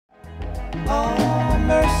Oh,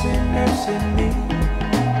 mercy, mercy me.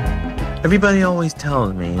 Everybody always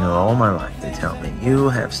tells me, all my life they tell me, you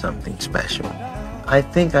have something special. I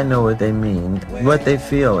think I know what they mean. What they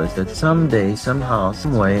feel is that someday, somehow,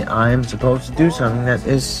 some way, I'm supposed to do something that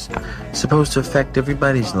is supposed to affect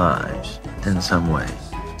everybody's lives in some way,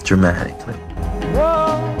 dramatically.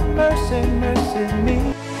 Oh, mercy, mercy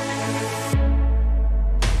me.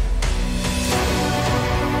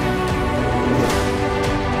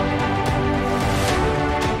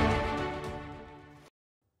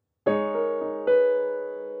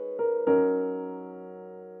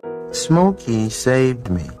 Smokey saved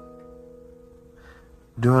me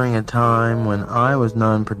during a time when I was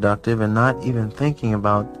non-productive and not even thinking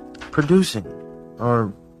about producing,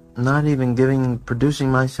 or not even giving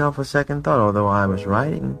producing myself a second thought. Although I was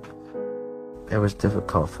writing, it was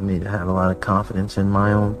difficult for me to have a lot of confidence in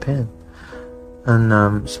my own pen.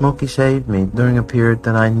 And Smokey saved me during a period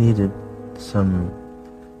that I needed some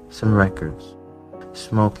records.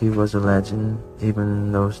 Smokey was a legend even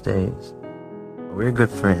in those days. We're good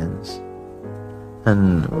friends,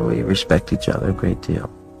 and we respect each other a great deal.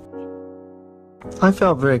 I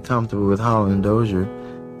felt very comfortable with Holland and Dozier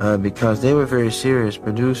because they were very serious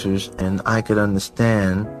producers, and I could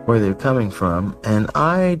understand where they were coming from, and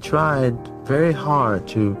I tried very hard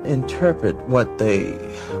to interpret what they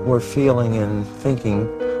were feeling and thinking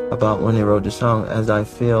about when they wrote the song, as I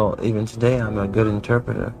feel even today I'm a good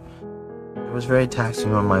interpreter. It was very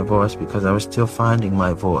taxing on my voice because I was still finding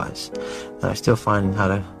my voice. I was still finding how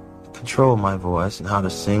to control my voice and how to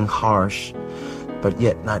sing harsh, but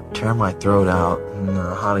yet not tear my throat out, and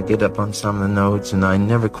how to get up on some of the notes. And I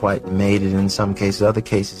never quite made it in some cases. Other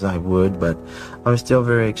cases I would, but I was still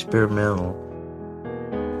very experimental.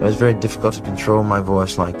 It was very difficult to control my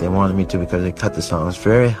voice like they wanted me to because they cut the songs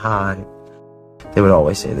very high. They would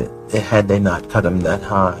always say that had they not cut them that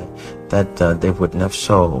high, that they wouldn't have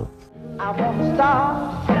sold. I wanna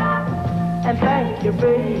stop and thank you,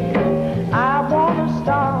 baby. I wanna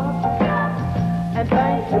stop and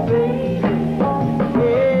thank you, baby.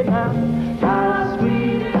 Yeah, now, how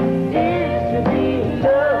sweet it is to be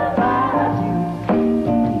loved by you.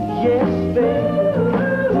 Yes, baby.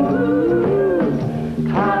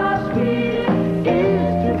 How sweet it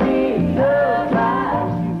is to be loved by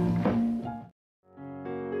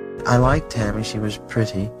you. I liked Tammi. She was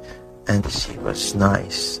pretty, and she was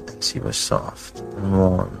nice, and she was soft and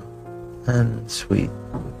warm and sweet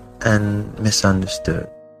and misunderstood.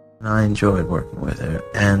 And I enjoyed working with her,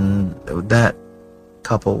 and that,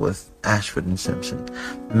 coupled with Ashford and Simpson,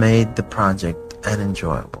 made the project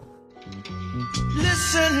enjoyable.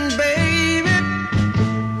 Listen, baby,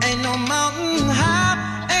 ain't no mountain high,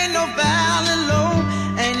 ain't no valley low,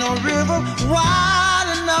 ain't no river wide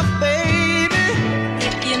enough, baby.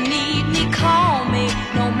 If you need me, call me,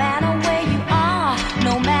 no matter where you are,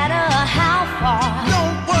 no matter how far.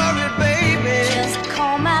 Don't worry, baby. Just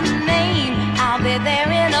call my name, I'll be there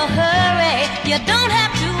in a hurry. You don't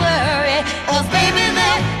have to worry, 'cause baby,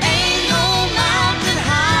 there ain't no mountain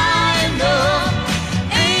high enough,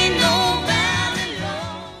 ain't no valley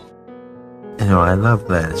low. I love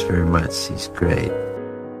Gladys very much. She's great.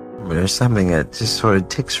 There's something that just sort of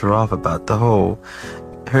ticks her off about the whole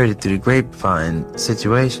heard it through the Grapevine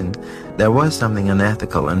situation. There was something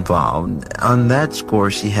unethical involved. On that score,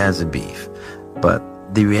 she has a beef. But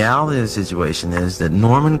the reality of the situation is that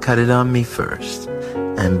Norman cut it on me first,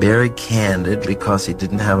 and Barry canned it because he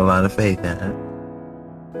didn't have a lot of faith in it.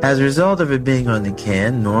 As a result of it being on the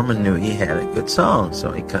can, Norman knew he had a good song,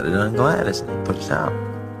 so he cut it on Gladys and he put it out.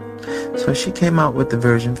 So she came out with the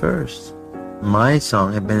version first. My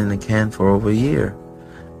song had been in the can for over a year.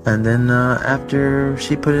 And then after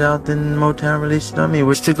she put it out, then Motown released it on me,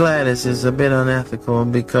 which to Gladys is a bit unethical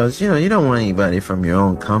because, you don't want anybody from your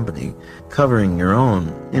own company covering your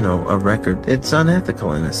own, a record. It's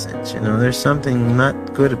unethical in a sense, There's something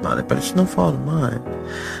not good about it, but it's no fault of mine.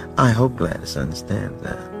 I hope Gladys understands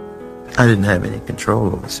that. I didn't have any control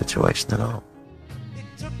over the situation at all. It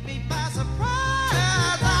took me by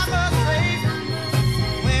surprise, I must say,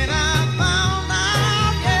 when I found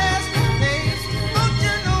out yesterday. Don't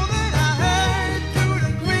you know that I heard through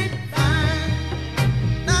the grapevine?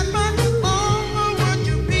 Not much longer would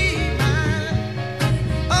you be mine.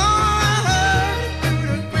 Oh, I heard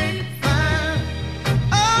through the grapevine.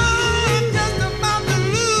 Oh, I'm just about to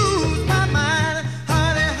lose my mind.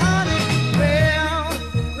 Honey, honey, well.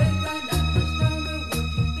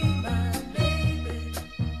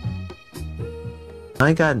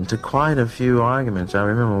 I got into quite a few arguments. I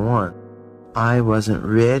remember one. I wasn't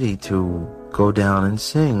ready to go down and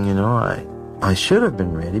sing, I should have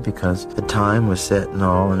been ready because the time was set and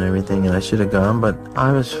all and everything, and I should have gone, but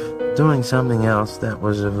I was doing something else that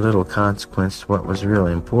was of little consequence to what was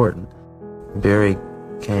really important. Barry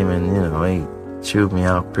came and, he chewed me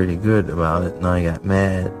out pretty good about it, and I got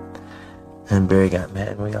mad. And Barry got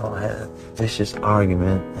mad, and we all had a vicious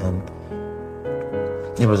argument, and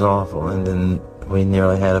it was awful, and then we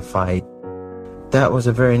nearly had a fight. That was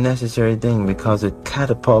a very necessary thing because it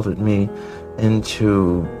catapulted me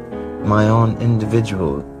into my own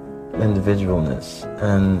individualness,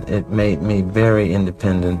 and it made me very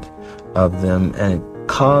independent of them, and it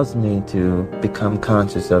caused me to become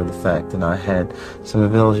conscious of the fact that I had some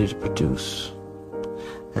ability to produce.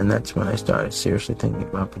 And that's when I started seriously thinking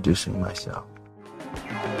about producing myself.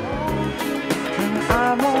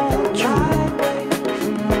 I want you.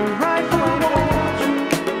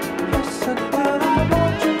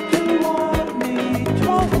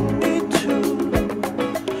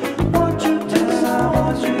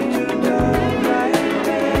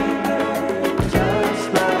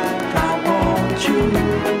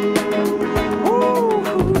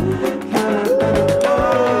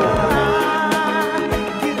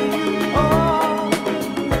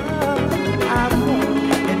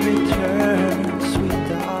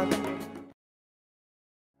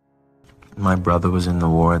 My brother was in the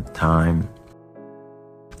war at the time.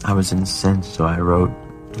 I was incensed, so I wrote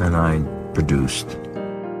and I produced.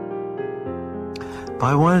 But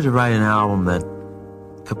I wanted to write an album that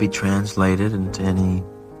could be translated into any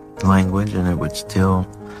language and it would still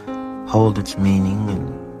hold its meaning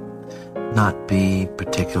and not be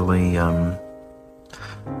particularly an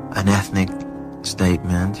ethnic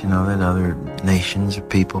statement, that other nations or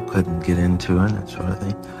people couldn't get into and that sort of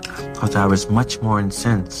thing. Because I was much more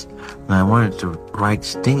incensed, and I wanted to write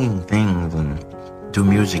stinging things and do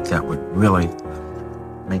music that would really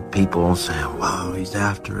make people say, wow, he's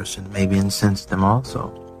after us, and maybe incense them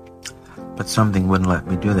also. But something wouldn't let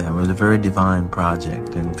me do that. It was a very divine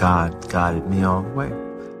project, and God guided me all the way.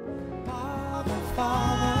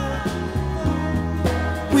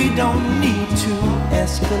 We don't need to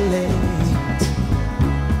escalate.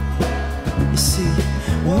 You see,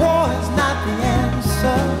 war is not the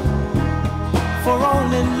answer, for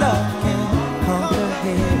only love can conquer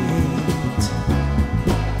hate.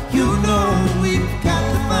 You know we've got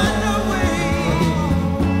to find a way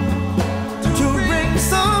to bring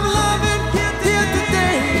some love and here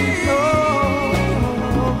today.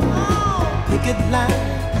 Picket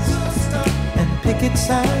lines and picket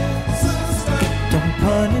signs. Don't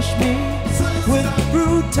punish me with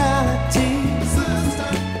brutality.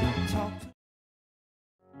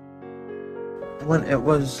 When it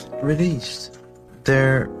was released,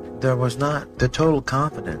 there was not the total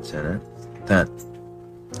confidence in it that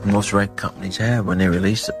most record companies have when they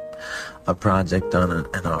release a project on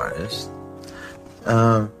an artist,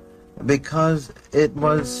 because it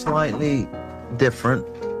was slightly different.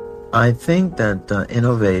 I think that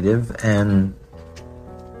innovative, and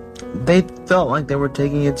they felt like they were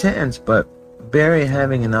taking a chance, but Barry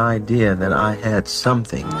having an idea that I had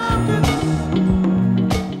something.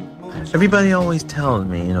 Everybody always tells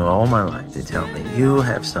me, all my life they tell me, you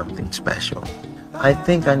have something special. I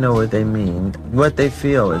think I know what they mean. What they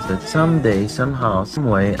feel is that someday, somehow, some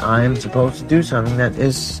way, I am supposed to do something that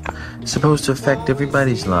is supposed to affect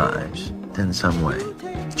everybody's lives in some way,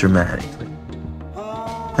 dramatically.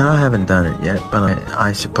 And I haven't done it yet, but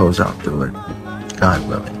I suppose I'll do it, God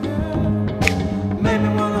willing.